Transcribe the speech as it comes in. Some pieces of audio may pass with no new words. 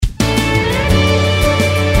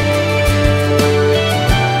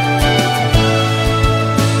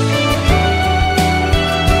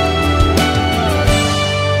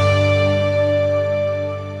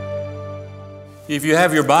If you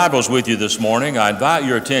have your Bibles with you this morning, I invite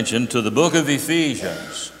your attention to the book of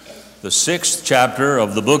Ephesians, the 6th chapter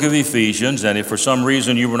of the book of Ephesians. And if for some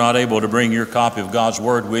reason you were not able to bring your copy of God's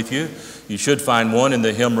Word with you, you should find one in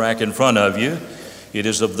the hymn rack in front of you. It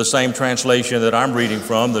is of the same translation that I'm reading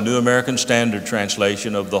from, the New American Standard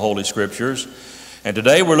Translation of the Holy Scriptures. And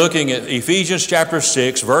today we're looking at Ephesians chapter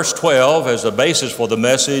 6, verse 12 as a basis for the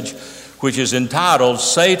message, which is entitled,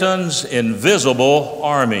 Satan's Invisible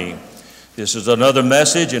Army. This is another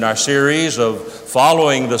message in our series of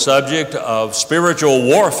following the subject of spiritual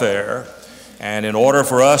warfare. And in order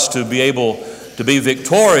for us to be able to be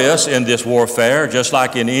victorious in this warfare, just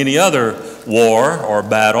like in any other war or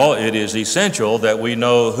battle, it is essential that we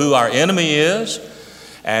know who our enemy is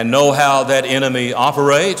and know how that enemy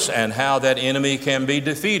operates and how that enemy can be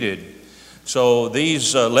defeated. So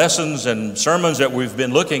these lessons and sermons that we've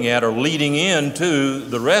been looking at are leading into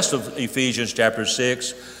the rest of Ephesians chapter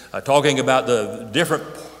 6, talking about the different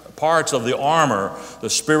parts of the armor, the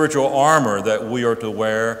spiritual armor that we are to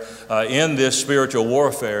wear in this spiritual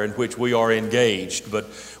warfare in which we are engaged. But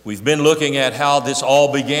we've been looking at how this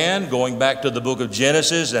all began, going back to the book of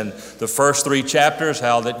Genesis and the first 3 chapters,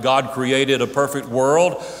 how that God created a perfect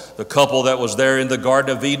world. The couple that was there in the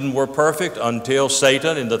Garden of Eden were perfect until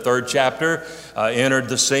Satan in the 3rd chapter entered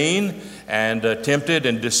the scene and tempted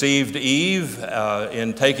and deceived Eve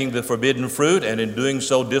in taking the forbidden fruit and in doing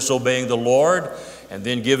so disobeying the Lord, and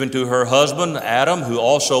then given to her husband Adam, who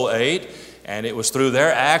also ate. And it was through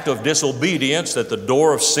their act of disobedience that the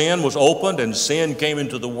door of sin was opened and sin came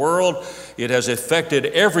into the world. It has affected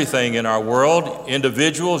everything in our world.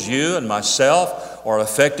 Individuals, you and myself, are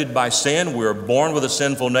affected by sin. We are born with a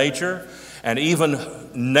sinful nature, and even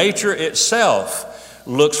nature itself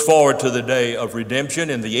looks forward to the day of redemption.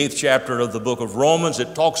 In the 8th chapter of the book of Romans,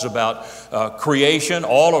 it talks about creation,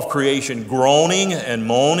 all of creation groaning and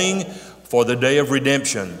moaning for the day of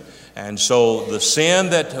redemption. And so the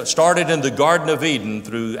sin that started in the Garden of Eden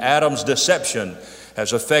through Adam's deception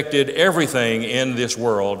has affected everything in this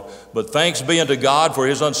world. But thanks be unto God for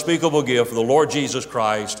His unspeakable gift, the Lord Jesus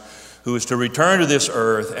Christ, who is to return to this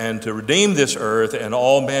earth and to redeem this earth and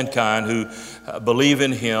all mankind who believe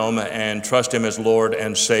in Him and trust Him as Lord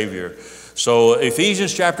and Savior. So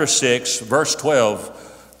Ephesians chapter 6, verse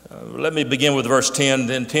 12, let me begin with verse 10,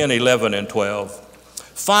 then 10, 11, and 12.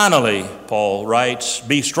 Finally, Paul writes,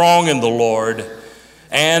 be strong in the Lord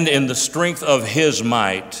and in the strength of His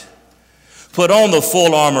might. Put on the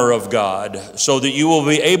full armor of God so that you will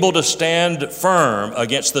be able to stand firm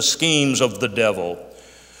against the schemes of the devil.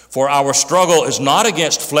 For our struggle is not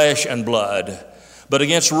against flesh and blood, but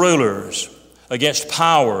against rulers, against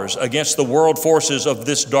powers, against the world forces of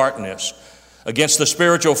this darkness, against the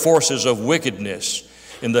spiritual forces of wickedness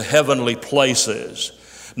in the heavenly places.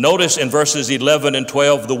 Notice in verses 11 and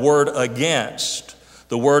 12 the word against.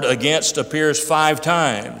 The word against appears 5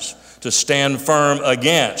 times. To stand firm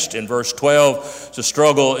against. In verse 12,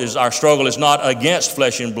 our struggle is not against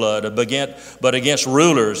flesh and blood, but against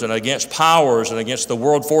rulers and against powers and against the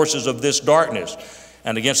world forces of this darkness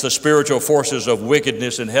and against the spiritual forces of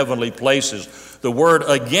wickedness in heavenly places. The word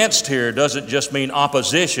against here doesn't just mean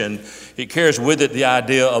opposition. It carries with it the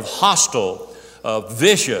idea of hostile,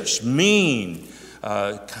 vicious,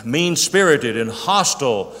 mean-spirited and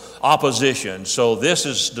hostile opposition. So this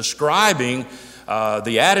is describing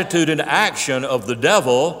the attitude and action of the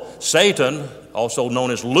devil, Satan, also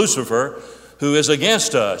known as Lucifer, who is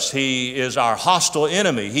against us. He is our hostile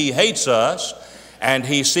enemy. He hates us, and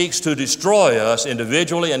he seeks to destroy us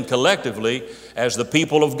individually and collectively as the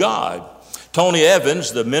people of God. Tony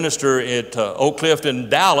Evans, the minister at Oak Cliff in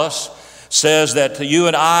Dallas, says that you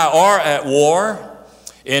and I are at war.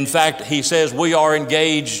 In fact, he says we are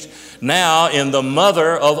engaged now in the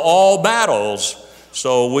mother of all battles.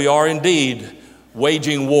 So we are indeed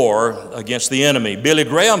waging war against the enemy. Billy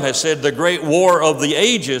Graham has said the great war of the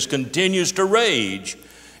ages continues to rage.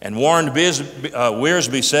 And Warren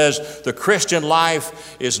Wiersbe says the Christian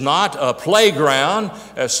life is not a playground,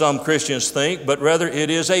 as some Christians think, but rather it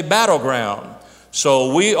is a battleground.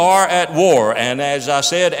 So we are at war. And as I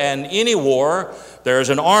said, in any war, there is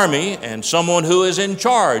an army and someone who is in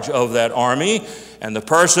charge of that army. And the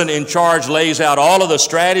person in charge lays out all of the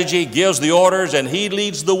strategy, gives the orders, and he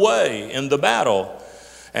leads the way in the battle.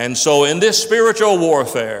 And so in this spiritual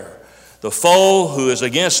warfare, the foe who is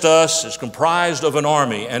against us is comprised of an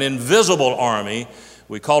army, an invisible army.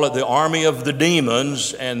 We call it the army of the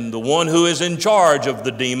demons, and the one who is in charge of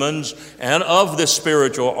the demons and of this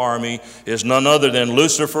spiritual army is none other than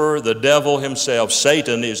Lucifer, the devil himself.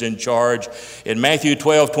 Satan is in charge. In Matthew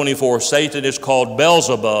 12:24, Satan is called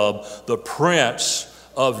Beelzebub, the prince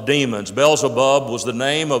of demons. Beelzebub was the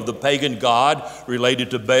name of the pagan god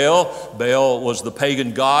related to Baal. Baal was the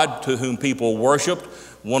pagan god to whom people worshiped.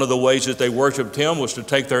 One of the ways that they worshiped him was to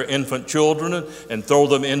take their infant children and throw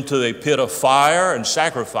them into a pit of fire and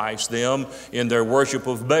sacrifice them in their worship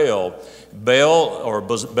of Baal. Baal, or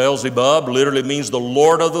Beelzebub, literally means the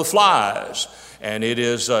Lord of the Flies. And it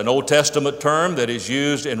is an Old Testament term that is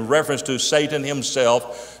used in reference to Satan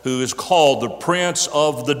himself, who is called the prince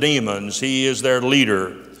of the demons. He is their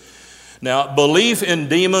leader. Now, belief in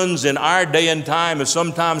demons in our day and time is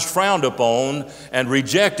sometimes frowned upon and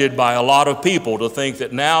rejected by a lot of people, to think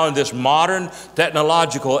that now in this modern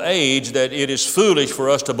technological age that it is foolish for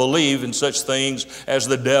us to believe in such things as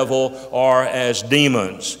the devil or as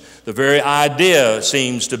demons. The very idea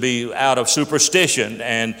seems to be out of superstition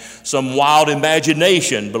and some wild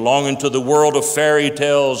imagination belonging to the world of fairy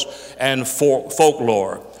tales and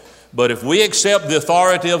folklore. But if we accept the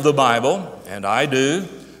authority of the Bible, and I do,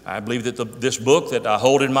 I believe that this book that I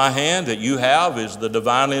hold in my hand that you have is the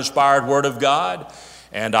divinely inspired Word of God,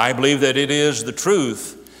 and I believe that it is the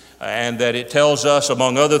truth, and that it tells us,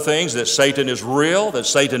 among other things, that Satan is real, that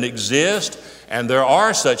Satan exists, and there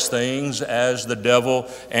are such things as the devil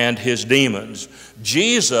and his demons.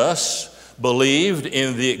 Jesus believed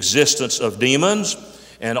in the existence of demons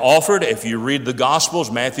and offered, if you read the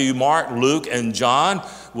Gospels, Matthew, Mark, Luke, and John,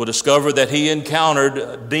 will discover that he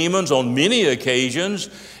encountered demons on many occasions,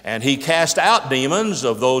 and he cast out demons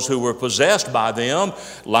of those who were possessed by them.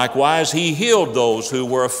 Likewise, he healed those who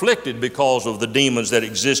were afflicted because of the demons that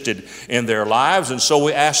existed in their lives. And so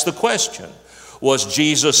we ask the question, was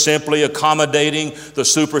Jesus simply accommodating the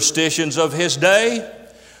superstitions of his day?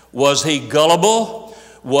 Was he gullible?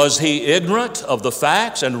 Was he ignorant of the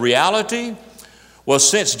facts and reality? Well,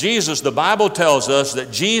 since Jesus, the Bible tells us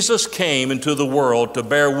that Jesus came into the world to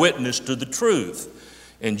bear witness to the truth.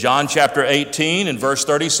 In John chapter 18 and verse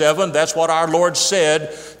 37, that's what our Lord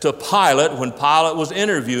said to Pilate when Pilate was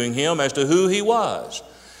interviewing him as to who he was.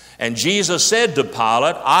 And Jesus said to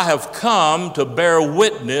Pilate, I have come to bear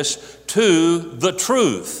witness to the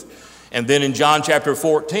truth. And then in John chapter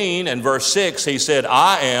 14 and verse 6, he said,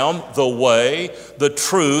 I am the way, the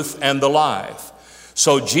truth, and the life.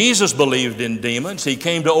 So Jesus believed in demons. He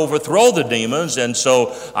came to overthrow the demons, and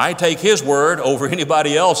so I take his word over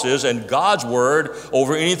anybody else's and God's word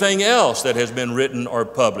over anything else that has been written or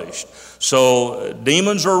published. So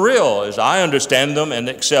demons are real as I understand them and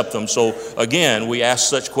accept them. So again, we ask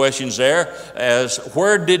such questions there as,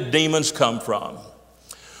 where did demons come from?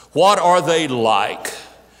 What are they like?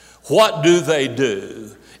 What do they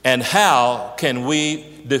do? And how can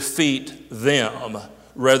we defeat them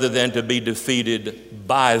rather than to be defeated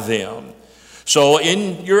by them? So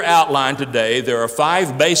in your outline today, there are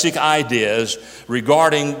 5 basic ideas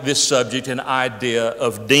regarding this subject and idea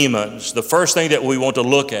of demons. The first thing that we want to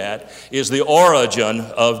look at is the origin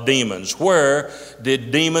of demons. Where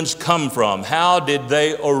did demons come from? How did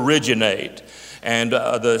they originate? And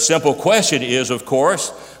the simple question is, of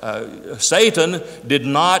course, Satan did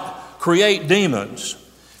not create demons.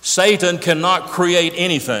 Satan cannot create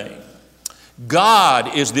anything.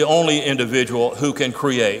 God is the only individual who can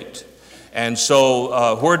create. And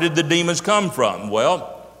so where did the demons come from?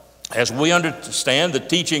 Well, as we understand the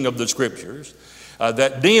teaching of the Scriptures,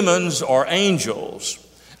 that demons are angels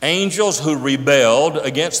who rebelled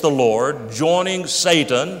against the Lord, joining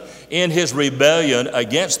Satan in his rebellion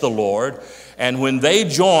against the Lord. And when they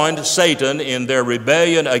joined Satan in their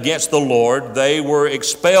rebellion against the Lord, they were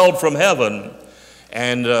expelled from heaven.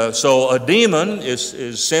 And so a demon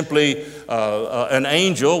is simply an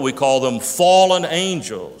angel. We call them fallen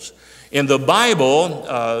angels. In the Bible,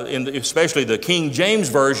 especially the King James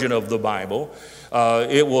Version of the Bible,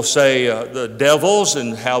 it will say the devils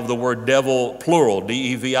and have the word devil plural,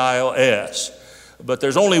 D-E-V-I-L-S. But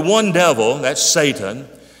there's only one devil, that's Satan.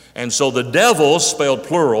 And so the devils, spelled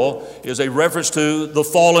plural, is a reference to the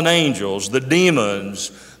fallen angels, the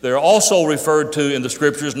demons. They're also referred to in the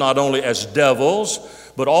Scriptures not only as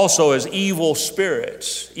devils, but also as evil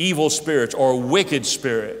spirits or wicked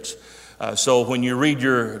spirits. So when you read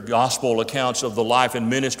your gospel accounts of the life and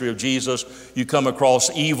ministry of Jesus, you come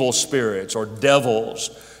across evil spirits or devils.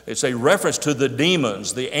 It's a reference to the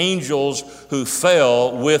demons, the angels who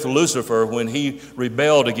fell with Lucifer when he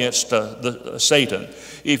rebelled against Satan.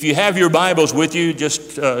 If you have your Bibles with you,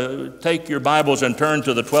 just take your Bibles and turn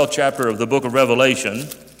to the 12th chapter of the book of Revelation.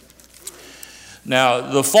 Now,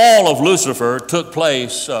 the fall of Lucifer took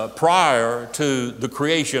place prior to the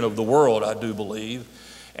creation of the world, I do believe.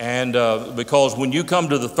 And because when you come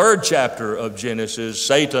to the 3rd chapter of Genesis,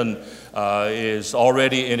 Satan is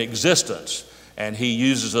already in existence. and he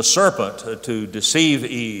uses a serpent to deceive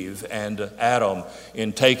Eve and Adam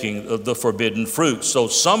in taking the forbidden fruit. So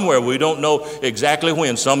somewhere, we don't know exactly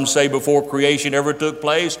when. Some say before creation ever took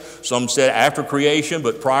place. Some said after creation,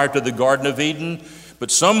 but prior to the Garden of Eden. But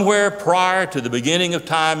somewhere prior to the beginning of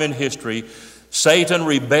time in history, Satan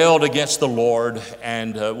rebelled against the Lord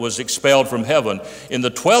and was expelled from heaven. In the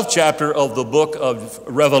 12th chapter of the book of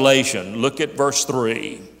Revelation, look at verse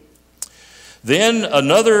 3. Then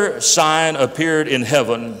another sign appeared in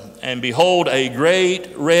heaven, and behold, a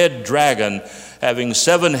great red dragon, having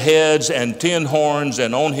 7 heads and 10 horns,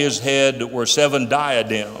 and on his head were 7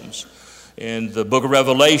 diadems. In the book of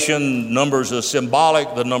Revelation, numbers are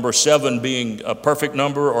symbolic, the number 7 being a perfect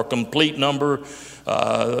number or complete number.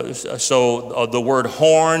 So the word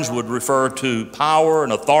horns would refer to power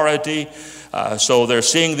and authority. So they're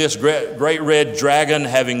seeing this great red dragon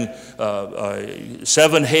having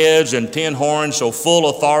 7 heads and 10 horns, so full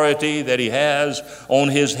authority that he has on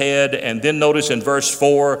his head. And then notice in verse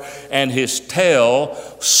 4, and his tail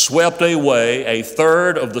swept away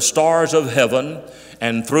 1/3 of the stars of heaven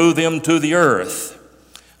and threw them to the earth.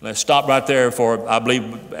 Let's stop right there for, I believe,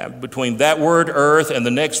 between that word earth and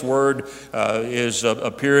the next word is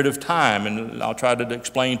a period of time, and I'll try to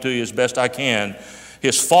explain to you as best I can.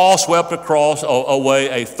 His fall swept away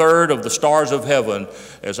 1/3 of the stars of heaven.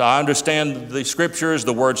 As I understand the scriptures,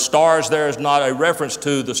 the word stars there is not a reference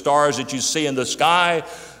to the stars that you see in the sky.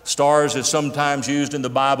 Stars is sometimes used in the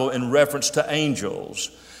Bible in reference to angels.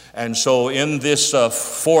 And so in this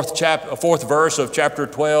fourth verse of chapter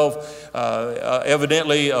 12,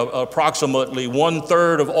 evidently approximately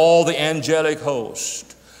 1/3 of all the angelic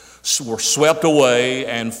host were swept away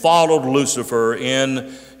and followed Lucifer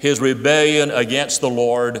in his rebellion against the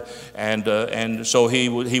Lord, and so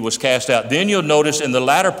he was cast out. Then you'll notice in the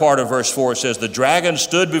latter part of verse 4, it says, the dragon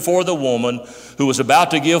stood before the woman who was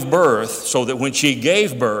about to give birth, so that when she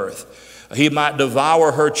gave birth, he might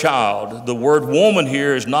devour her child. The word woman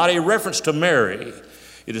here is not a reference to Mary.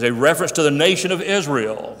 It is a reference to the nation of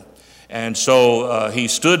Israel. And so he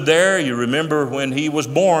stood there. You remember when he was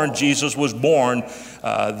born, Jesus was born,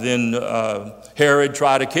 then Herod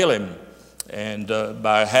tried to kill him. And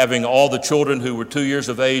by having all the children who were 2 years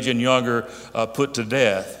of age and younger put to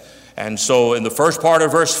death. And so in the first part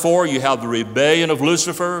of verse 4, you have the rebellion of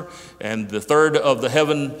Lucifer, and the 1/3 of the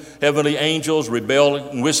heavenly angels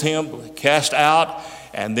rebelling with him, cast out.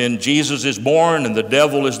 And then Jesus is born, and the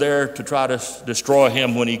devil is there to try to destroy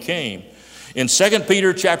him when he came. In 2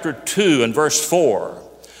 Peter chapter 2 and verse 4,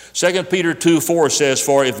 2 Peter 2:4 says,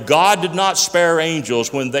 for if God did not spare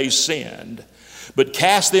angels when they sinned, but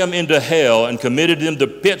cast them into hell and committed them to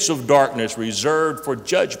pits of darkness reserved for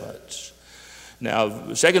judgments. Now,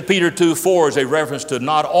 2 Peter 2:4 is a reference to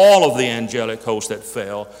not all of the angelic host that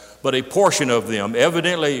fell, but a portion of them.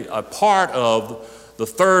 Evidently, a part of the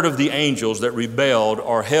 1/3 of the angels that rebelled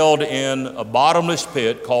are held in a bottomless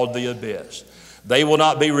pit called the abyss. They will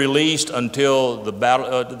not be released until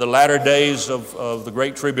the latter days of the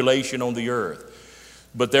great tribulation on the earth.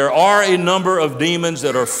 But there are a number of demons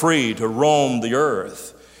that are free to roam the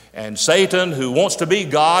earth. And Satan, who wants to be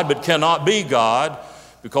God but cannot be God,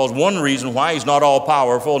 because one reason why he's not all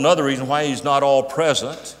powerful, another reason why he's not all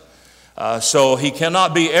present. So he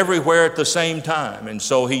cannot be everywhere at the same time. And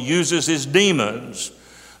so he uses his demons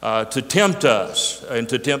to tempt us and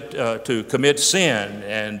to commit sin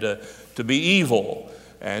and to be evil.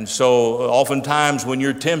 And so oftentimes when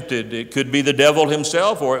you're tempted, it could be the devil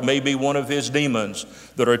himself, or it may be one of his demons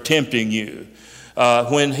that are tempting you.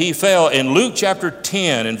 When he fell in Luke chapter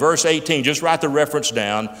 10 and verse 18, just write the reference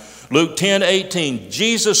down. Luke 10:18,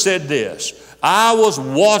 Jesus said this, I was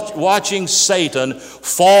watching Satan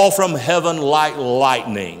fall from heaven like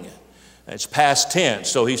lightning. It's past tense.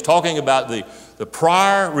 So he's talking about the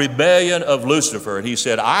prior rebellion of Lucifer. And he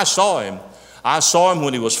said, I saw him. I saw him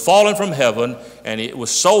when he was falling from heaven, and it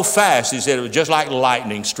was so fast, he said it was just like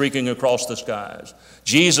lightning streaking across the skies.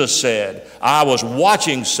 Jesus said, I was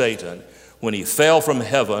watching Satan when he fell from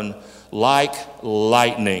heaven like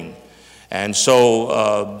lightning. And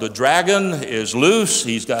so the dragon is loose.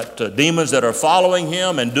 He's got demons that are following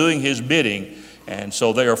him and doing his bidding. And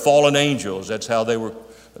so they are fallen angels. That's how they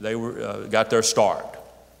got their start.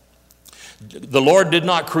 The Lord did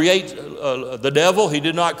not create the devil. He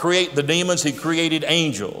did not create the demons. He created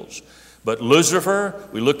angels. But Lucifer,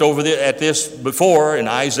 we looked over at this before in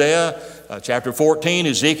Isaiah chapter 14,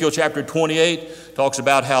 Ezekiel chapter 28, talks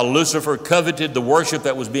about how Lucifer coveted the worship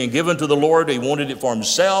that was being given to the Lord. He wanted it for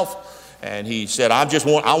himself. And he said, I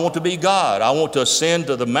want to be God. I want to ascend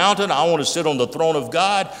to the mountain. I want to sit on the throne of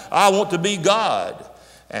God. I want to be God.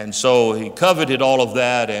 And so he coveted all of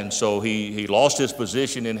that, and so he lost his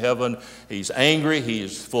position in heaven. He's angry,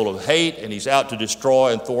 he's full of hate, and he's out to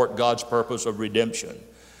destroy and thwart God's purpose of redemption.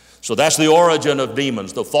 So that's the origin of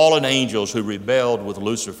demons, the fallen angels who rebelled with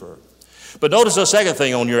Lucifer. But notice the second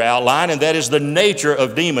thing on your outline, and that is the nature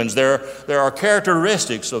of demons. There are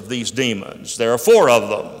characteristics of these demons. There are 4 of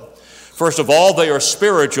them. First of all, they are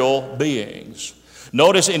spiritual beings.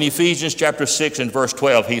 Notice in Ephesians chapter 6 and verse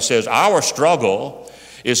 12, he says, "Our struggle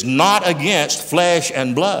is not against flesh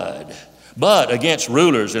and blood, but against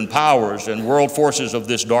rulers and powers and world forces of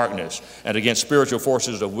this darkness, and against spiritual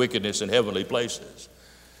forces of wickedness in heavenly places."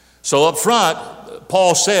 So up front,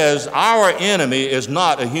 Paul says our enemy is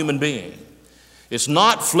not a human being. It's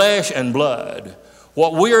not flesh and blood.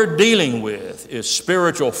 What we're dealing with is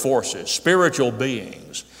spiritual forces, spiritual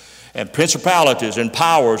beings, and principalities and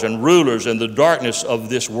powers and rulers in the darkness of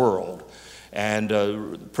this world. And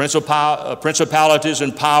principalities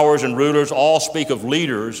and powers and rulers all speak of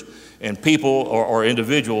leaders and people or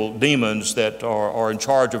individual demons that are in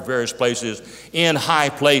charge of various places in high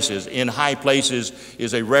places. In high places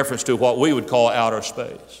is a reference to what we would call outer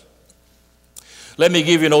space. Let me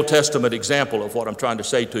give you an Old Testament example of what I'm trying to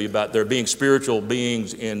say to you about there being spiritual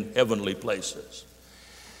beings in heavenly places.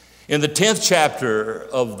 In the 10th chapter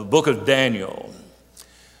of the book of Daniel,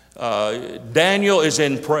 Daniel is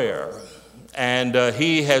in prayer. And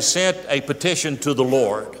he has sent a petition to the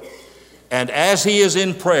Lord. And as he is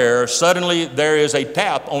in prayer, suddenly there is a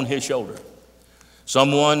tap on his shoulder.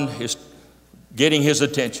 Someone is getting his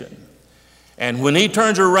attention. And when he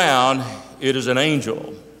turns around, it is an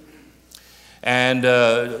angel. And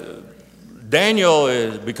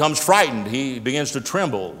Daniel becomes frightened. He begins to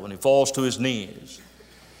tremble when he falls to his knees.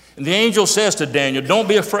 And the angel says to Daniel, "Don't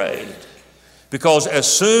be afraid, because as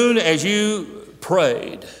soon as you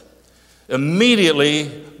prayed,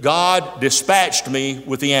 immediately, God dispatched me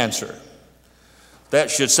with the answer."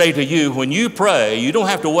 That should say to you, when you pray, you don't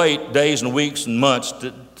have to wait days and weeks and months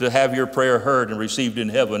to have your prayer heard and received in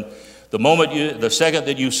heaven. The second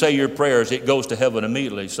that you say your prayers, it goes to heaven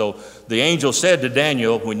immediately. So the angel said to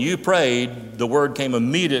Daniel, when you prayed, the word came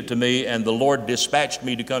immediate to me, and the Lord dispatched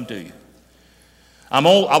me to come to you. I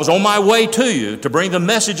was on my way to you to bring the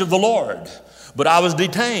message of the Lord, but I was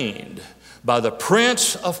detained by the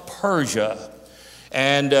prince of Persia.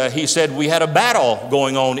 And he said we had a battle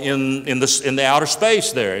going on in the outer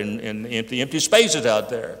space there, in the empty spaces out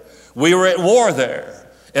there. We were at war there,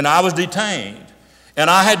 and I was detained. And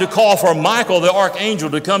I had to call for Michael, the archangel,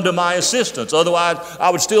 to come to my assistance. Otherwise, I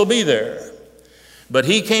would still be there. But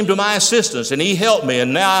he came to my assistance, and he helped me,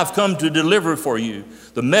 and now I've come to deliver for you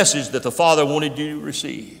the message that the Father wanted you to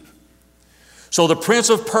receive. So the prince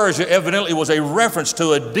of Persia evidently was a reference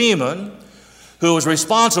to a demon who was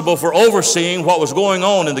responsible for overseeing what was going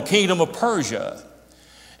on in the kingdom of Persia.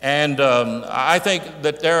 And I think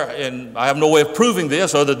that and I have no way of proving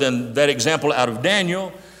this other than that example out of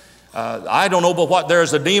Daniel. I don't know but what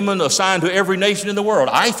there's a demon assigned to every nation in the world.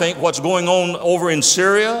 I think what's going on over in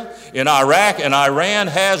Syria, in Iraq, and Iran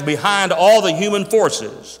has behind all the human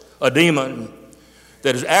forces a demon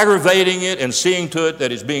that is aggravating it and seeing to it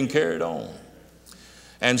that it's being carried on.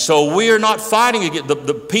 And so we are not fighting against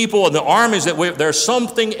the people and the armies there's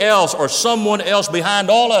something else or someone else behind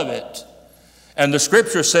all of it. And the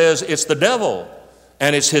scripture says it's the devil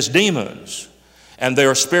and it's his demons, and they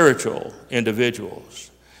are spiritual individuals.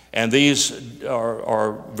 And these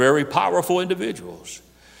are very powerful individuals.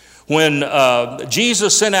 When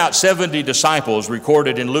Jesus sent out 70 disciples,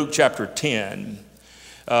 recorded in Luke chapter 10,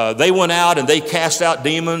 they went out and they cast out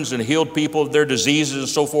demons and healed people of their diseases and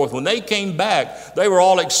so forth. When they came back, they were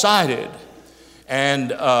all excited. And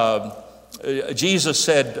Jesus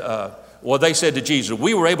said, they said to Jesus,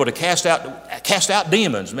 "We were able to cast out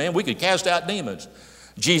demons, man. We could cast out demons."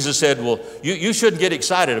 Jesus said, "Well, you shouldn't get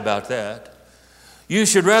excited about that. You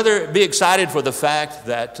should rather be excited for the fact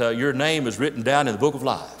that your name is written down in the book of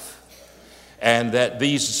life, and that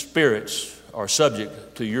these spirits are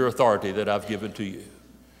subject to your authority that I've given to you."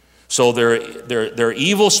 So they're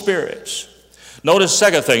evil spirits. Notice the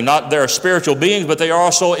second thing, not they're spiritual beings, but they are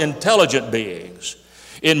also intelligent beings.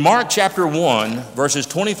 In Mark chapter 1, verses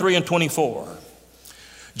 23 and 24,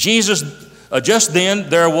 Jesus, just then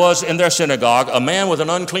there was in their synagogue a man with an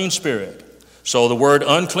unclean spirit. So the word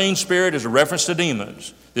unclean spirit is a reference to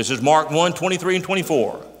demons. This is Mark 1, 23 and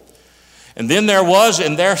 24. "And then there was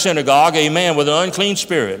in their synagogue a man with an unclean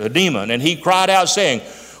spirit, a demon, and he cried out saying,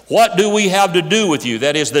 'What do we have to do with you?'"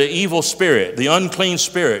 That is the evil spirit, the unclean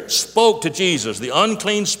spirit, spoke to Jesus. The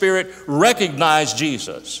unclean spirit recognized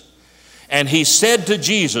Jesus. And he said to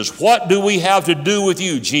Jesus, "What do we have to do with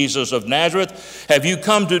you, Jesus of Nazareth? Have you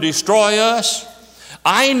come to destroy us?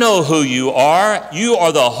 I know who you are. You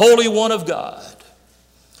are the Holy One of God.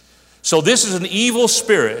 So this is an evil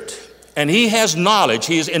spirit, and he has knowledge.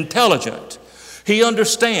 He is intelligent. He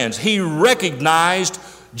understands. He recognized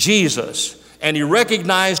Jesus, and he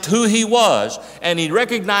recognized who he was, and he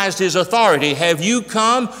recognized his authority. Have you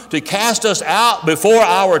come to cast us out before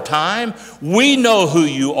our time? We know who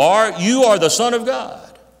you are. You are the Son of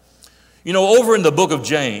God. You know, over in the book of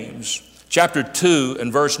James, chapter 2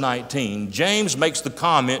 and verse 19, James makes the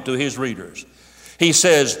comment to his readers. He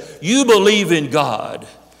says, you believe in God,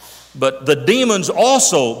 but the demons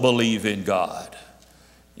also believe in God.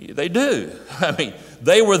 They do. I mean,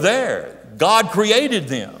 they were there. God created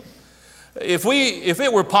them. If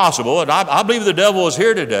it were possible, and I believe the devil is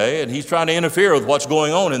here today and he's trying to interfere with what's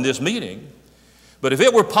going on in this meeting, but if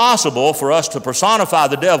it were possible for us to personify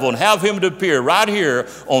the devil and have him to appear right here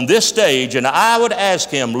on this stage, and I would ask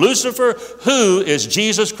him, Lucifer, who is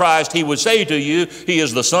Jesus Christ? He would say to you, he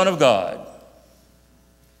is the Son of God.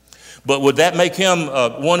 But would that make him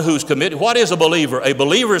one who's committed? What is a believer? A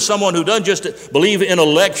believer is someone who doesn't just believe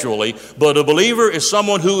intellectually, but a believer is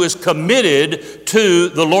someone who is committed to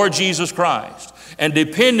the Lord Jesus Christ and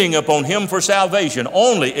depending upon him for salvation,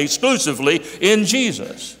 only exclusively in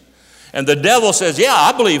Jesus. And the devil says, yeah,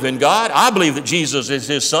 I believe in God. I believe that Jesus is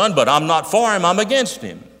his son, but I'm not for him. I'm against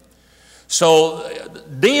him. So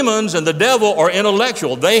demons and the devil are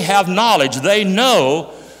intellectual. They have knowledge. They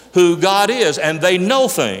know who God is, and they know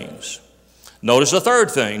things. Notice the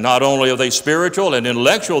third thing. Not only are they spiritual and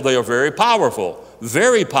intellectual, they are very powerful.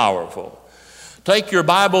 Very powerful. Take your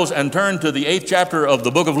Bibles and turn to the 8th chapter of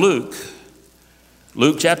the book of Luke.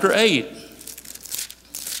 Luke chapter 8.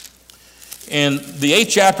 In the 8th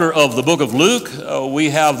chapter of the book of Luke, we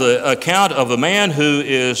have the account of a man who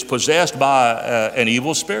is possessed by an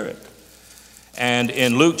evil spirit. And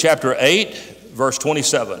in Luke chapter 8, verse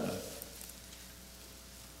 27.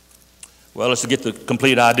 Well, let's get the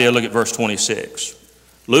complete idea. Look at verse 26.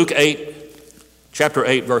 Luke 8, chapter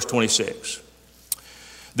 8, verse 26.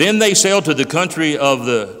 Then they sailed to the country of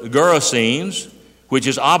the Gerasenes, which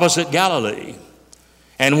is opposite Galilee.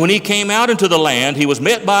 And when he came out into the land, he was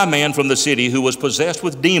met by a man from the city who was possessed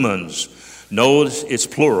with demons. Notice it's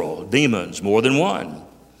plural, demons, more than one.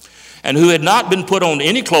 And who had not been put on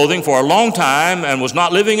any clothing for a long time and was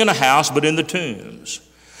not living in a house but in the tombs.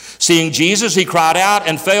 Seeing Jesus, he cried out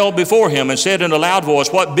and fell before him and said in a loud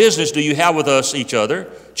voice, what business do you have with us each other,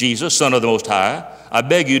 Jesus, Son of the Most High? I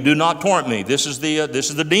beg you, do not torment me. This is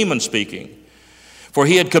the demon speaking. For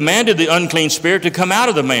he had commanded the unclean spirit to come out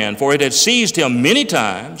of the man, for it had seized him many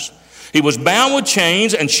times. He was bound with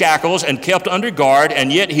chains and shackles and kept under guard,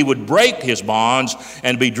 and yet he would break his bonds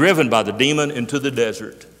and be driven by the demon into the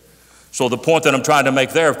desert. So the point that I'm trying to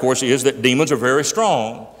make there, of course, is that demons are very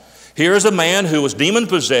strong. Here is a man who was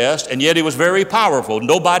demon-possessed, and yet he was very powerful.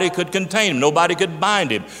 Nobody could contain him. Nobody could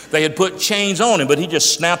bind him. They had put chains on him, but he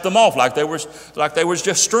just snapped them off like they were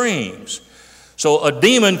just strings. So a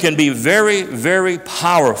demon can be very, very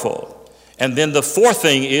powerful. And then the fourth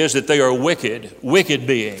thing is that they are wicked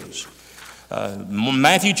beings.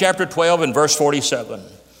 Matthew chapter 12 and verse 47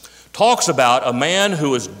 talks about a man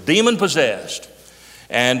who was demon-possessed,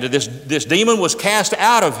 and this demon was cast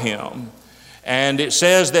out of him. And it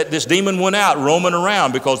says that this demon went out roaming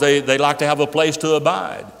around because they like to have a place to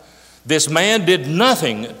abide. This man did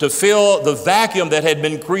nothing to fill the vacuum that had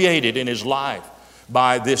been created in his life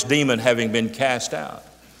by this demon having been cast out.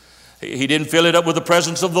 He didn't fill it up with the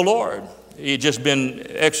presence of the Lord. He had just been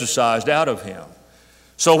exorcised out of him.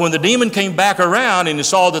 So when the demon came back around and he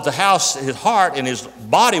saw that the house, his heart and his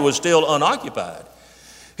body was still unoccupied,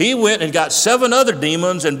 he went and got 7 other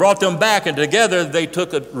demons and brought them back, and together they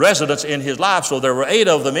took a residence in his life. So there were 8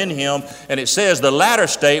 of them in him, and it says the latter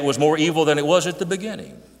state was more evil than it was at the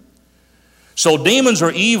beginning. So demons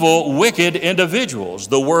are evil, wicked individuals.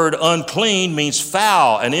 The word unclean means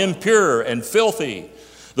foul and impure and filthy.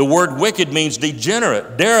 The word wicked means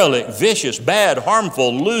degenerate, derelict, vicious, bad,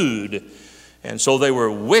 harmful, lewd. And so they were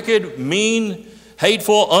wicked, mean,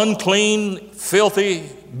 hateful, unclean, filthy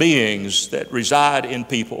beings that reside in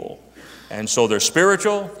people. And so they're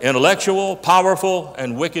spiritual, intellectual, powerful,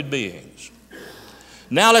 and wicked beings.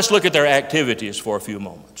 Now let's look at their activities for a few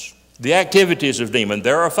moments. The activities of demons,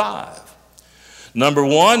 there are 5. Number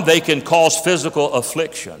 1, they can cause physical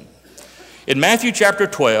affliction. In Matthew chapter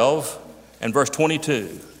 12 and verse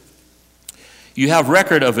 22, you have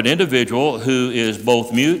record of an individual who is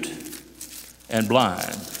both mute and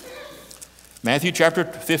blind. Matthew chapter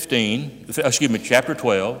 12,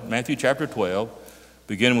 Matthew chapter 12,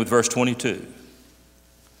 beginning with verse 22.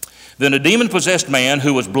 Then a demon-possessed man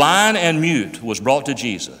who was blind and mute was brought to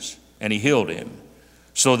Jesus, and he healed him,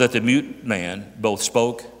 so that the mute man both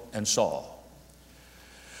spoke and saw.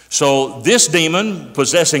 So this demon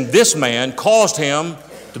possessing this man caused him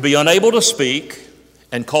to be unable to speak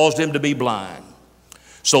and caused him to be blind.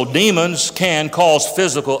 So demons can cause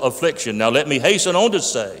physical affliction. Now let me hasten on to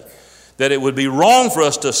say that it would be wrong for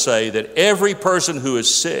us to say that every person who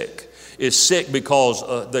is sick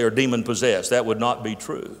because they are demon possessed. That would not be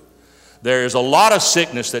true. There is a lot of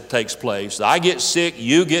sickness that takes place. I get sick,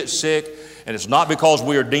 you get sick, and it's not because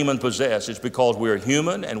we are demon possessed. It's because we are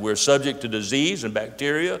human and we're subject to disease and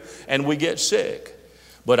bacteria and we get sick.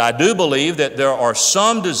 But I do believe that there are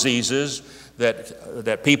some diseases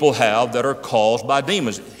that people have that are caused by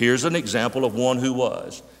demons. Here's an example of one who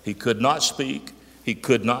was. He could not speak, he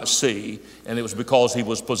could not see, and it was because he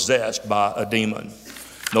was possessed by a demon.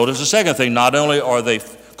 Notice the second thing, not only are they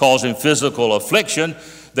causing physical affliction,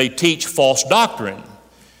 they teach false doctrine.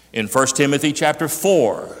 In 1 Timothy chapter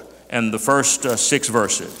 4 and the first 6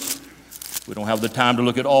 verses. We don't have the time to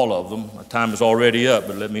look at all of them. My time is already up,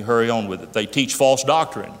 but let me hurry on with it. They teach false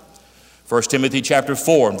doctrine. 1 Timothy chapter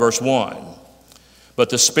 4 and verse 1. But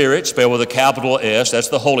the Spirit, spelled with a capital S, that's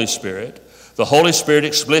the Holy Spirit. The Holy Spirit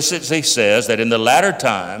explicitly says that in the latter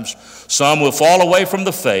times, some will fall away from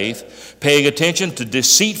the faith, paying attention to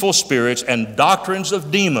deceitful spirits and doctrines of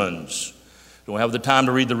demons. Don't have the time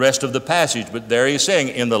to read the rest of the passage, but there he's saying,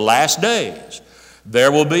 in the last days,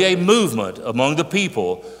 there will be a movement among the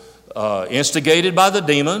people instigated by the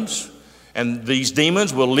demons, and these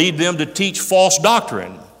demons will lead them to teach false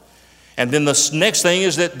doctrine. And then the next thing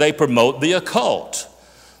is that they promote the occult.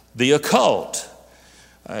 The occult.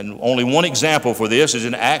 And only one example for this is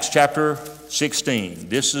in Acts chapter 16.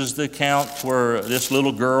 This is the account where this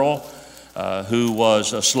little girl who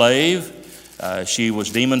was a slave, she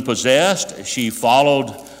was demon possessed. She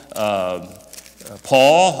followed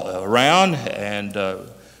Paul around and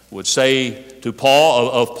would say to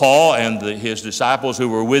Paul and his disciples who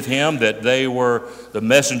were with him that they were the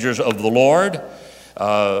messengers of the Lord.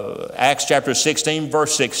 Acts chapter 16,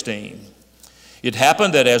 verse 16. It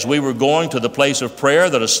happened that as we were going to the place of prayer,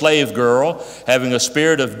 that a slave girl, having a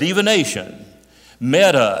spirit of divination,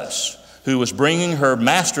 met us, who was bringing her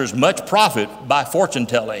masters much profit by fortune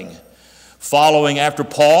telling. Following after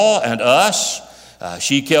Paul and us,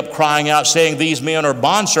 she kept crying out, saying, "These men are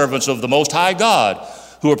bondservants of the Most High God,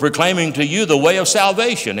 who are proclaiming to you the way of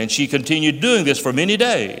salvation." And she continued doing this for many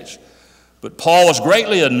days. But Paul was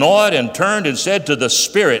greatly annoyed and turned and said to the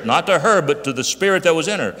spirit, not to her, but to the spirit that was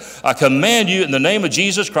in her, "I command you in the name of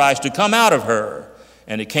Jesus Christ to come out of her."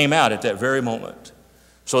 And it came out at that very moment.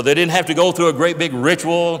 So they didn't have to go through a great big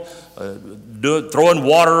ritual, throwing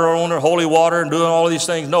water on her, holy water, and doing all these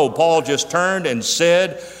things. No, Paul just turned and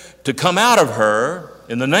said to come out of her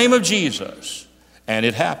in the name of Jesus. And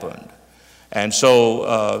it happened. And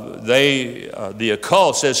so the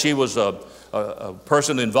occult says she was a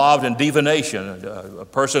person involved in divination. A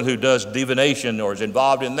person who does divination or is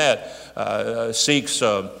involved in that seeks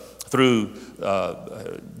through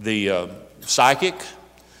the psychic,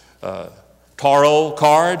 tarot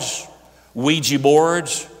cards, Ouija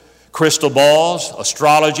boards, crystal balls,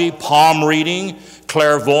 astrology, palm reading,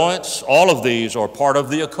 clairvoyance. All of these are part of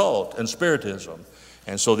the occult and spiritism.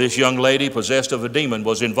 And so this young lady possessed of a demon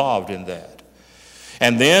was involved in that.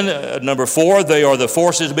 And then, number 4, they are the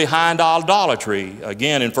forces behind idolatry.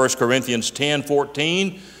 Again, in 1 Corinthians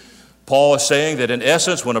 10:14, Paul is saying that in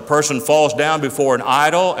essence, when a person falls down before an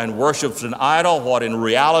idol and worships an idol, what in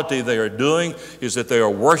reality they are doing is that they are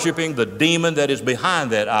worshiping the demon that is behind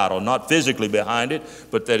that idol, not physically behind it,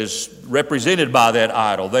 but that is represented by that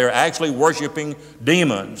idol. They are actually worshiping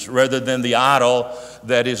demons rather than the idol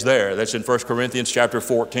that is there. That's in 1 Corinthians chapter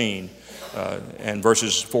 14. And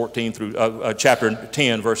verses 14 through chapter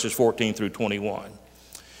 10, verses 14 through 21.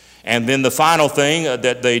 And then the final thing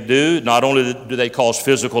that they do, not only do they cause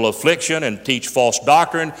physical affliction and teach false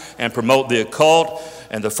doctrine and promote the occult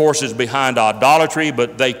and the forces behind idolatry,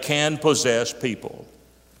 but they can possess people.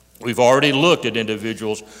 We've already looked at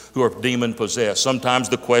individuals who are demon possessed. Sometimes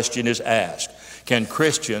the question is asked, can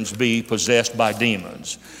Christians be possessed by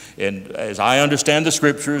demons? And as I understand the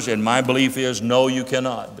scriptures, and my belief is, no, you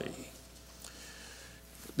cannot be.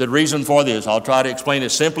 The reason for this, I'll try to explain it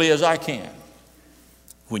simply as I can.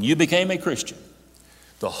 When you became a Christian,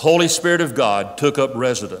 the Holy Spirit of God took up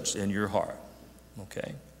residence in your heart.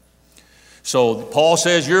 Okay? So Paul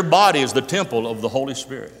says your body is the temple of the Holy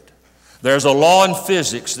Spirit. There's a law in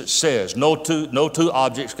physics that says no two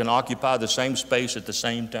objects can occupy the same space at the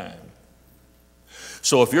same time.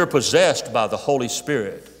 So if you're possessed by the Holy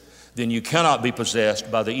Spirit, then you cannot be possessed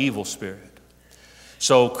by the evil spirit.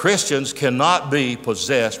 So Christians cannot be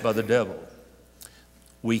possessed by the devil.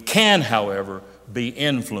 We can, however, be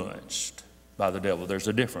influenced by the devil. There's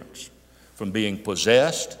a difference from being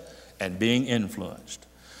possessed and being influenced.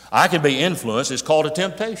 I can be influenced. It's called a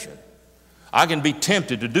temptation. I can be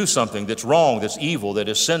tempted to do something that's wrong, that's evil, that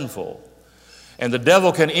is sinful. And the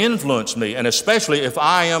devil can influence me, and especially if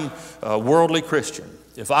I am a worldly Christian,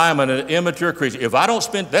 if I am an immature Christian, if I don't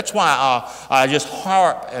spend, that's why I just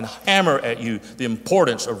harp and hammer at you the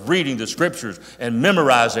importance of reading the Scriptures and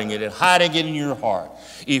memorizing it and hiding it in your heart.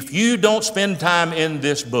 If you don't spend time in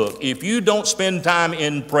this book, if you don't spend time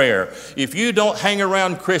in prayer, if you don't hang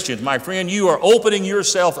around Christians, my friend, you are opening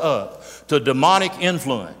yourself up to demonic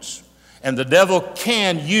influence. And the devil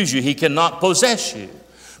can use you. He cannot possess you,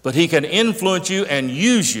 but he can influence you and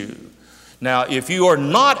use you. Now, if you are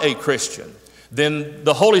not a Christian, then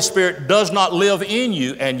the Holy Spirit does not live in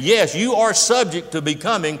you. And yes, you are subject to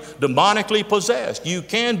becoming demonically possessed. You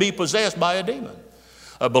can be possessed by a demon.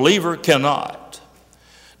 A believer cannot.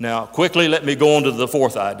 Now, quickly, let me go on to the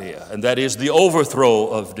fourth idea, and that is the overthrow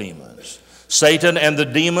of demons. Satan and the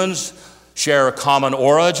demons share a common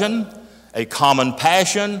origin, a common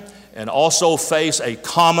passion, and also face a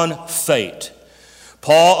common fate.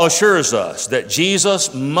 Paul assures us that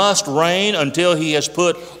Jesus must reign until he has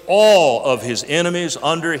put all of his enemies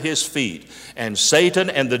under his feet. And Satan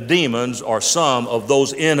and the demons are some of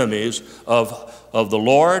those enemies of the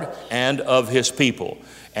Lord and of his people.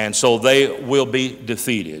 And so they will be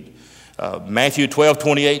defeated. Matthew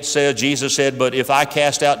 12:28 says, Jesus said, "But if I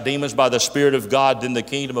cast out demons by the Spirit of God, then the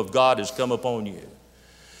kingdom of God has come upon you."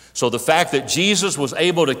 So the fact that Jesus was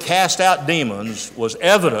able to cast out demons was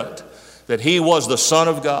evident that he was the Son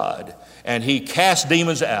of God, and he cast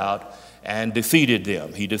demons out and defeated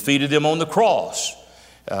them. He defeated them on the cross,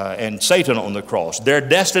 and Satan on the cross. Their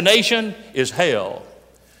destination is hell.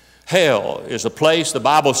 Hell is a place, the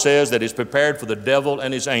Bible says, that is prepared for the devil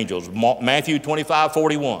and his angels. Matthew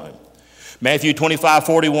 25:41. Matthew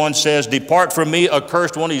 25:41 says, "Depart from me,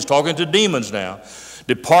 accursed one." He's talking to demons now.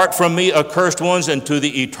 "Depart from me, accursed ones, into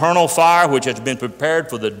the eternal fire which has been prepared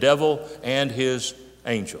for the devil and his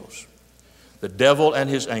angels." The devil and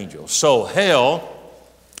his angels. So hell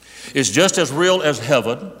is just as real as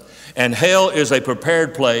heaven, and hell is a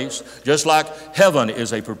prepared place, just like heaven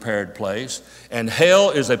is a prepared place. And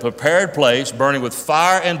hell is a prepared place burning with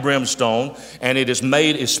fire and brimstone, and it is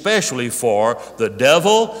made especially for the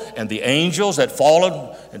devil and the angels that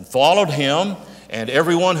followed him, and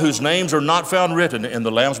everyone whose names are not found written in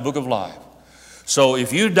the Lamb's Book of Life. So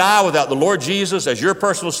if you die without the Lord Jesus as your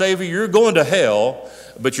personal Savior, you're going to hell,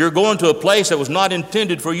 but you're going to a place that was not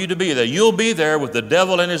intended for you to be there. You'll be there with the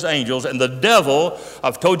devil and his angels, and the devil,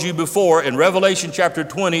 I've told you before, in Revelation chapter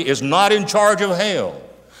 20, is not in charge of hell.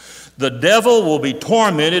 The devil will be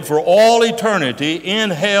tormented for all eternity in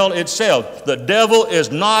hell itself. The devil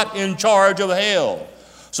is not in charge of hell.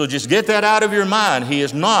 So just get that out of your mind. He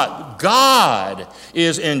is not. God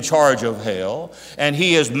is in charge of hell, and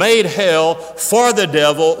he has made hell for the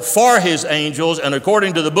devil, for his angels, and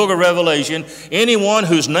according to the book of Revelation, anyone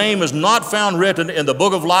whose name is not found written in the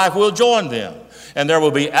book of life will join them. And there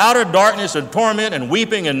will be outer darkness and torment and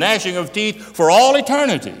weeping and gnashing of teeth for all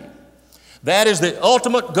eternity. That is the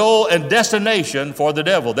ultimate goal and destination for the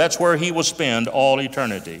devil. That's where he will spend all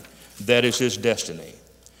eternity. That is his destiny.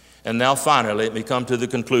 And now finally, let me come to the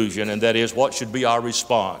conclusion, and that is, what should be our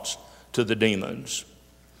response to the demons?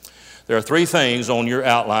 There are three things on your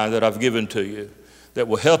outline that I've given to you that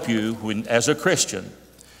will help you as a Christian,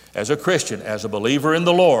 as a believer in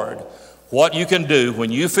the Lord, what you can do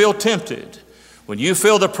when you feel tempted, when you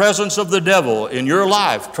feel the presence of the devil in your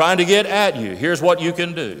life trying to get at you. Here's what you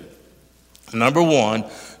can do. Number one,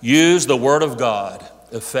 use the Word of God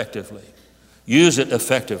effectively. Use it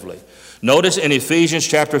effectively. Notice in Ephesians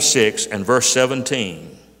chapter 6 and verse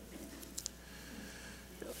 17,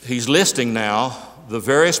 he's listing now the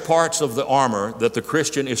various parts of the armor that the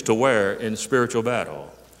Christian is to wear in spiritual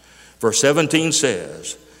battle. Verse 17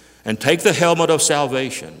 says, "And take the helmet of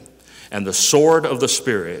salvation and the sword of the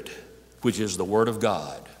Spirit, which is the Word of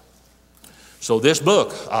God." So this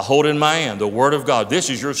book I hold in my hand, the Word of God, this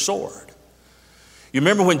is your sword. You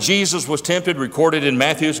remember when Jesus was tempted, recorded in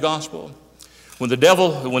Matthew's gospel? When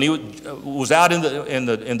he was out in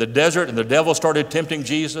the desert and the devil started tempting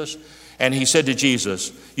Jesus, and he said to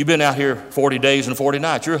Jesus, "You've been out here 40 days and 40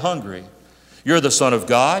 nights. You're hungry. You're the Son of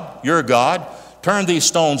God. You're God. Turn these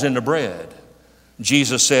stones into bread."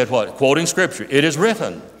 Jesus said what? Quoting Scripture, "It is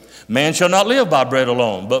written, man shall not live by bread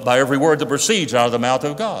alone, but by every word that proceeds out of the mouth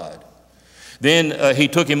of God." Then he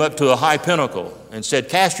took him up to a high pinnacle and said,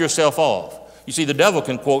 "Cast yourself off." You see, the devil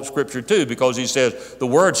can quote Scripture too, because he says, the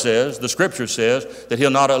Word says, the Scripture says, that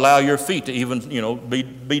he'll not allow your feet to even,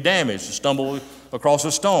 be damaged, to stumble across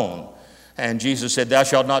a stone. And Jesus said, thou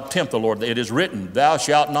shalt not tempt the Lord. It is written, thou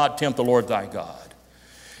shalt not tempt the Lord thy God.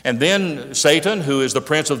 And then Satan, who is the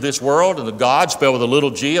prince of this world, and the God, spelled with a little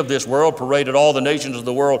g, of this world, paraded all the nations of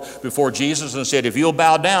the world before Jesus and said, if you'll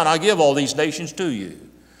bow down, I'll give all these nations to you.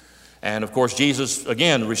 And of course, Jesus,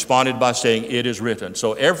 again, responded by saying, it is written.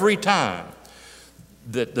 So every time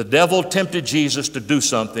that the devil tempted Jesus to do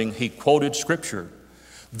something, he quoted Scripture.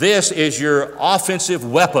 This is your offensive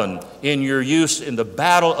weapon in your use in the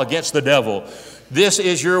battle against the devil. This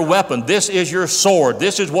is your weapon. This is your sword.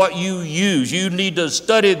 This is what you use. You need to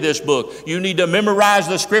study this book. You need to memorize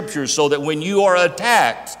the Scriptures so that when you are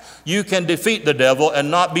attacked, you can defeat the devil and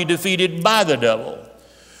not be defeated by the devil.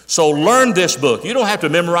 So learn this book. You don't have to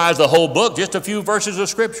memorize the whole book, just a few verses of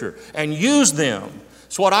Scripture, and use them.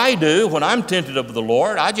 It's what I do when I'm tempted of the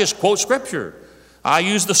Lord. I just quote Scripture. I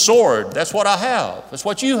use the sword. That's what I have. That's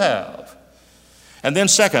what you have. And then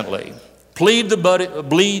secondly, plead the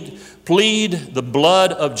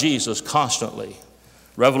blood of Jesus constantly.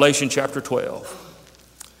 Revelation chapter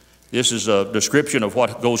 12. This is a description of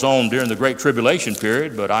what goes on during the Great Tribulation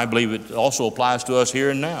period, but I believe it also applies to us here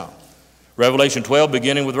and now. Revelation 12,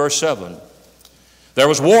 beginning with verse 7. There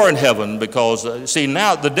was war in heaven because,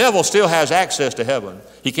 now the devil still has access to heaven.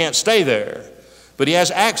 He can't stay there, but he has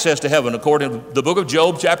access to heaven according to the book of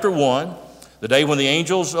Job chapter 1, the day when the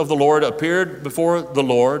angels of the Lord appeared before the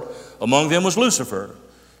Lord. Among them was Lucifer.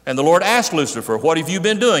 And the Lord asked Lucifer, what have you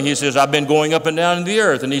been doing? He says, I've been going up and down in the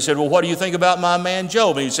earth. And he said, well, what do you think about my man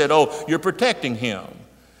Job? And he said, oh, you're protecting him.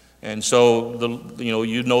 And so,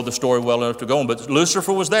 you know the story well enough to go on. But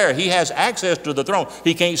Lucifer was there. He has access to the throne.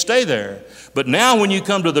 He can't stay there. But now when you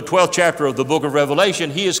come to the 12th chapter of the book of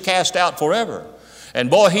Revelation, he is cast out forever.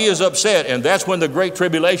 And boy, he is upset. And that's when the great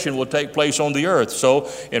tribulation will take place on the earth. So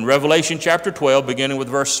in Revelation chapter 12, beginning with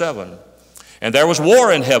verse 7. And there was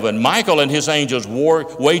war in heaven. Michael and his angels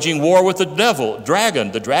waging war with the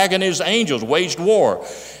dragon. The dragon and his angels waged war.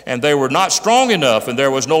 And they were not strong enough, and there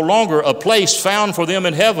was no longer a place found for them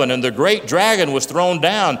in heaven. And the great dragon was thrown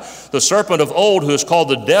down, the serpent of old, who is called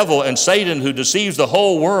the devil and Satan, who deceives the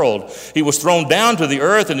whole world. He was thrown down to the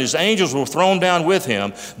earth, and his angels were thrown down with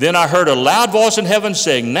him. Then I heard a loud voice in heaven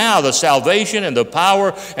saying, now the salvation and the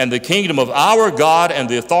power and the kingdom of our God and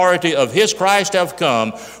the authority of his Christ have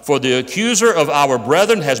come. For the accuser of our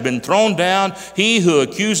brethren has been thrown down, he who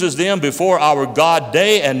accuses them before our God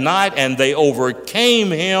day and night, and they overcame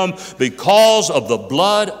him because of the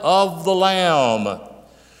blood of the Lamb.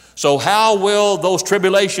 So how will those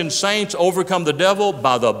tribulation saints overcome the devil?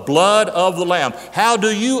 By the blood of the Lamb. How do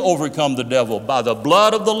you overcome the devil? By the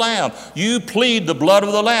blood of the Lamb. You plead the blood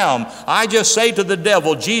of the Lamb. I just say to the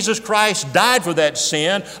devil, Jesus Christ died for that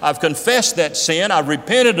sin. I've confessed that sin. I've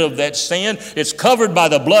repented of that sin. It's covered by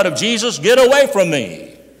the blood of Jesus. Get away from me.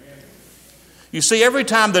 You see, every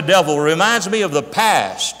time the devil reminds me of the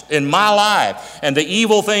past in my life and the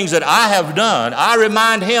evil things that I have done, I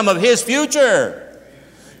remind him of his future.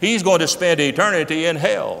 He's going to spend eternity in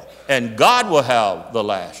hell, and God will have the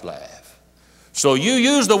last laugh. So you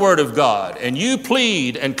use the word of God, and you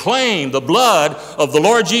plead and claim the blood of the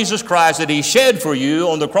Lord Jesus Christ that he shed for you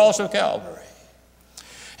on the cross of Calvary.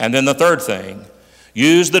 And then the third thing,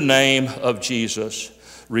 use the name of Jesus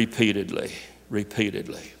repeatedly.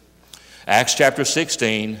 Acts chapter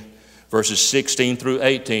 16, verses 16 through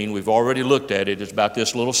 18, we've already looked at it. It's about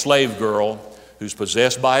this little slave girl who's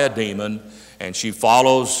possessed by a demon, and she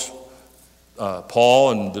follows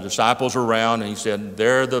Paul and the disciples around, and he said,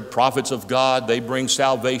 they're the prophets of God. They bring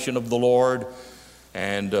salvation of the Lord.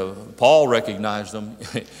 And Paul recognized them,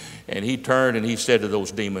 and he turned and he said to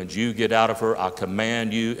those demons, you get out of her. I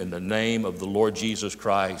command you in the name of the Lord Jesus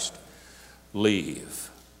Christ,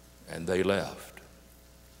 leave. And they left.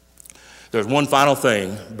 There's one final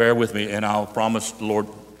thing, bear with me, and I'll promise the Lord,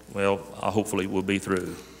 I hopefully will be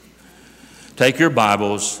through. Take your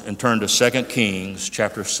Bibles and turn to 2 Kings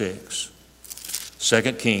chapter 6. 2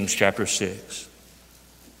 Kings chapter 6.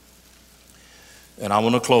 And I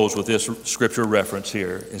want to close with this scripture reference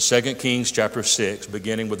here. In 2 Kings chapter 6,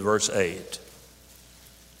 beginning with verse 8.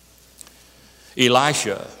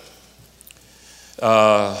 Elisha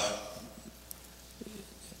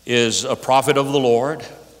is a prophet of the Lord.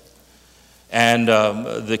 And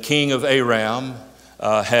the king of Aram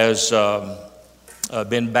has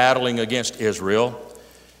been battling against Israel.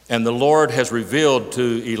 And the Lord has revealed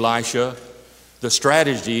to Elisha the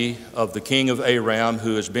strategy of the king of Aram,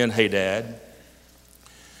 who is Ben-Hadad.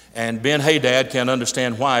 And Ben-Hadad can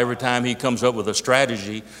understand why every time he comes up with a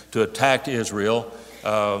strategy to attack Israel,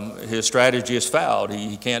 his strategy is fouled.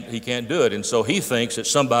 He can't do it. And so he thinks that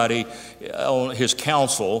somebody on his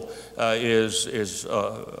council is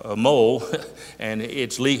a mole, and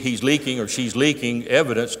he's leaking or she's leaking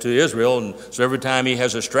evidence to Israel. And so every time he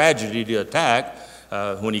has a strategy to attack,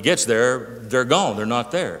 when he gets there, they're gone. They're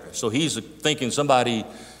not there. So he's thinking somebody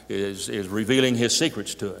is revealing his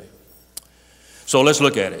secrets to him. So let's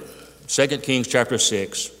look at it. 2 Kings chapter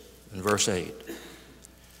 6 and verse 8.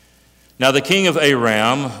 Now the king of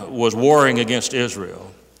Aram was warring against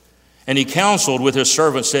Israel, and he counseled with his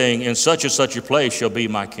servants, saying, in such and such a place shall be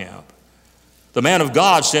my camp. The man of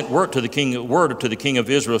God sent word to the king of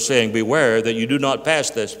Israel, saying, beware that you do not pass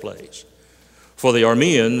this place, for the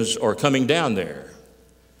Arameans are coming down there.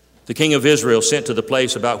 The king of Israel sent to the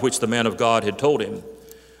place about which the man of God had told him.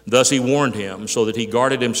 Thus he warned him, so that he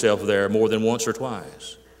guarded himself there more than once or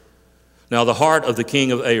twice. Now the heart of the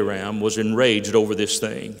king of Aram was enraged over this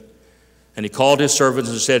thing. And he called his servants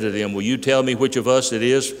and said to them, will you tell me which of us it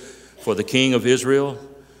is for the king of Israel?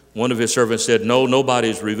 One of his servants said, no, nobody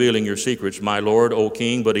is revealing your secrets, my lord, O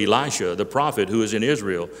king, but Elisha, the prophet who is in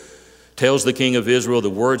Israel, tells the king of Israel the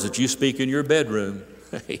words that you speak in your bedroom.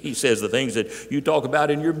 He says the things that you talk about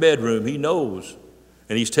in your bedroom, he knows.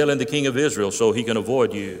 And he's telling the king of Israel so he can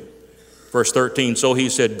avoid you. Verse 13, so he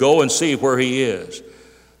said, go and see where he is,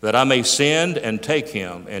 that I may send and take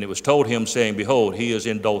him. And it was told him, saying, behold, he is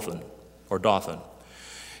in Dothan.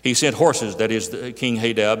 He sent horses, that is King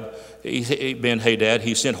Ben-Hadad.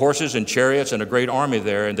 He sent horses and chariots and a great army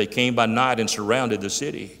there, and they came by night and surrounded the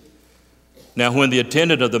city. Now when the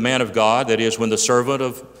attendant of the man of God, that is when the servant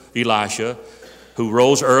of Elisha, who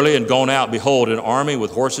rose early and gone out, behold, an army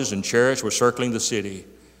with horses and chariots were circling the city.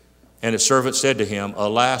 And his servant said to him,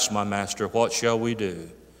 alas, my master, what shall we do?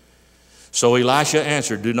 So Elisha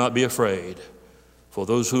answered, do not be afraid, for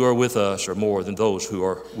those who are with us are more than those who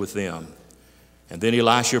are with them. And then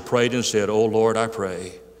Elisha prayed and said, O Lord, I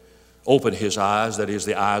pray, open his eyes, that is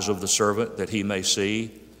the eyes of the servant, that he may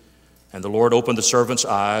see. And the Lord opened the servant's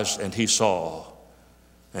eyes, and he saw.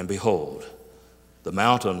 And behold, the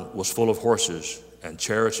mountain was full of horses and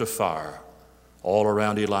chariots of fire all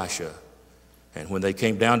around Elisha. And when they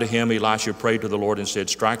came down to him, Elisha prayed to the Lord and said,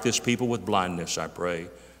 strike this people with blindness, I pray.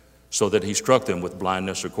 So that he struck them with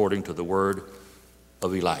blindness according to the word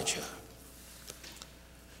of Elijah.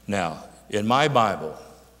 Now, in my Bible,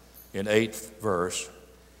 in 8th verse,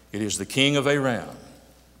 it is the king of Aram.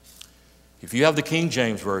 If you have the King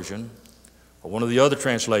James Version or one of the other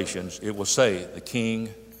translations, it will say the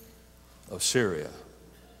king of Syria.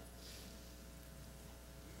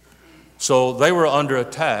 So they were under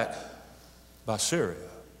attack by Syria.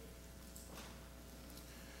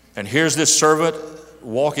 And here's this servant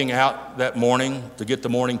walking out that morning to get the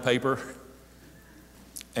morning paper,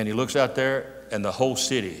 and he looks out there, and the whole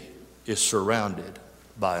city is surrounded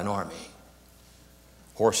by an army.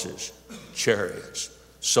 Horses, chariots,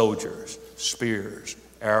 soldiers, spears,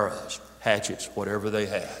 arrows, hatchets, whatever they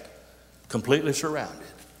had, completely surrounded.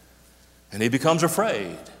 And he becomes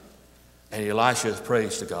afraid. And Elisha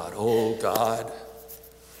prays to God, oh God,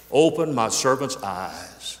 open my servant's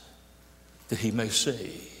eyes that he may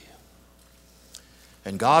see.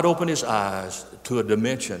 And God opened his eyes to a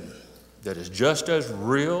dimension that is just as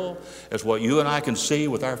real as what you and I can see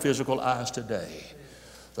with our physical eyes today.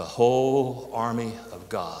 The whole army of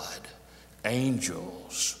God,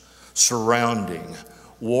 angels surrounding,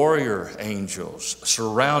 warrior angels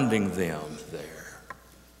surrounding them there.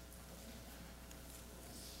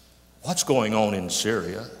 What's going on in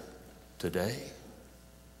Syria today?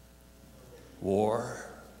 War.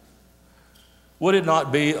 Would it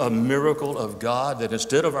not be a miracle of God that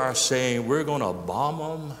instead of our saying we're going to bomb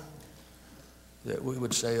them, that we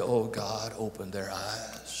would say, oh God, open their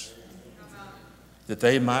eyes, that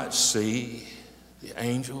they might see the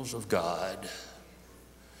angels of God.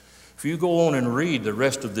 If you go on and read the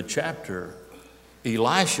rest of the chapter,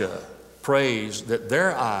 Elisha prays that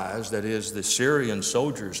their eyes, that is the Syrian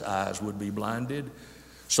soldiers' eyes, would be blinded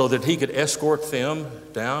so that he could escort them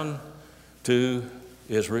down to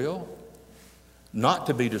Israel, not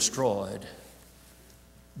to be destroyed,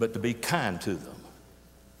 but to be kind to them,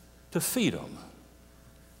 to feed them,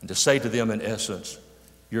 and to say to them in essence,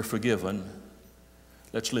 you're forgiven,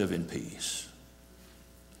 let's live in peace.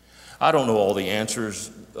 I don't know all the answers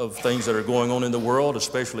of things that are going on in the world,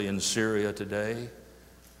 especially in Syria today,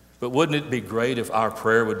 but wouldn't it be great if our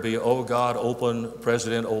prayer would be, oh God, open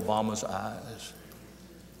President Obama's eyes,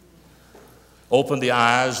 open the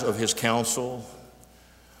eyes of his council,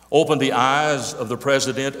 open the eyes of the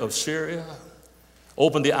president of Syria,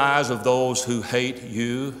 open the eyes of those who hate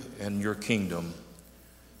you and your kingdom,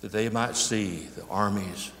 that they might see the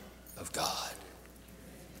armies of God.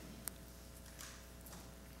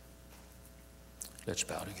 Let's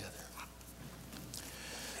bow together.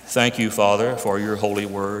 Thank you, Father, for your holy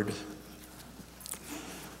word,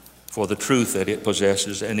 for the truth that it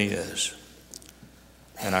possesses and is.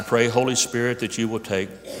 And I pray, Holy Spirit, that you will take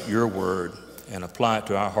your word and apply it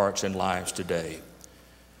to our hearts and lives today.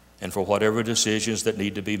 And for whatever decisions that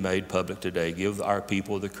need to be made public today, give our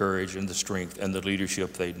people the courage and the strength and the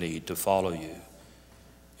leadership they need to follow you.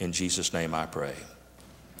 In Jesus' name I pray.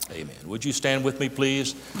 Amen. Would you stand with me,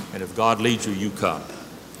 please? And if God leads you, you come.